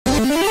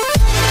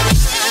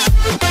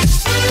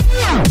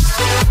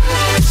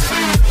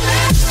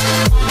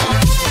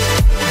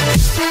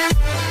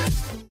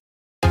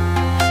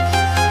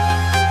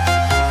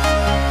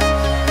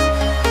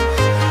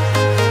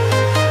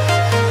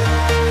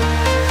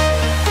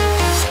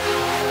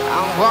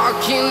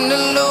Walking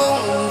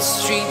alone, the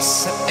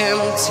streets are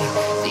empty.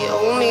 The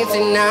only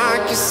thing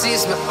I can see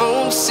is my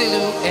own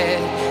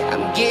silhouette.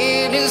 I'm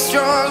getting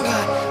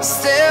stronger,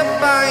 step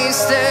by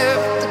step.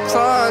 The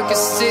clock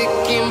is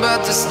ticking,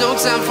 but there's no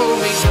time for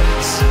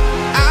regrets.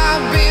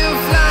 I've been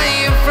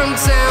flying from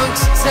town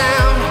to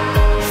town,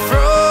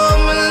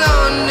 from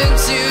London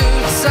to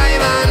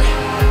Taiwan.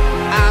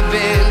 I've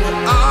been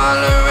all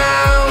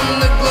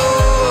around the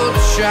globe,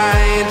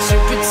 trying to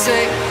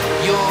protect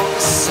your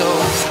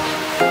soul.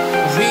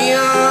 We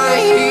are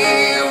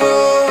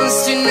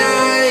heroes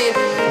tonight.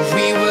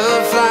 We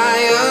will fly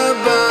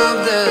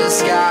above the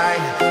sky.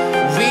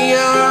 We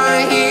are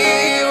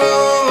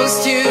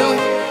heroes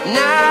tonight.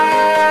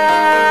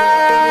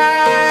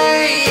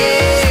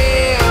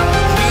 Yeah.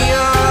 We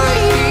are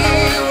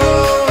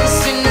heroes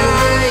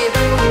tonight.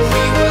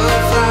 We will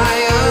fly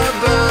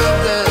above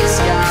the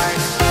sky.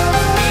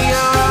 We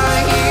are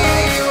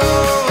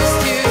heroes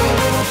tonight.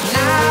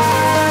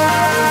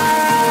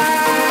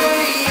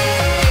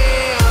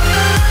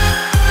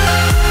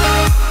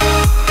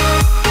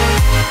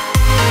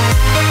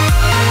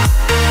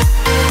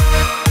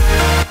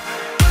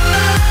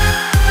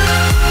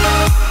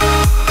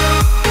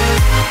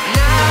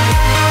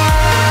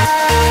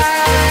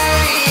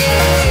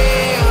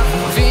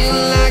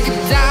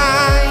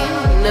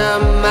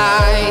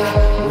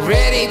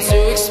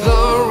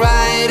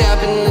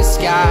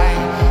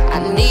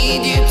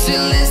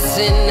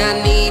 I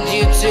need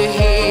you to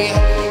hear,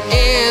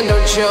 and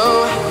don't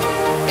show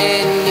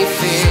any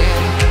fear.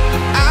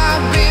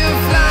 I've been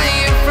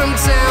flying from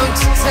town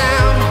to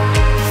town,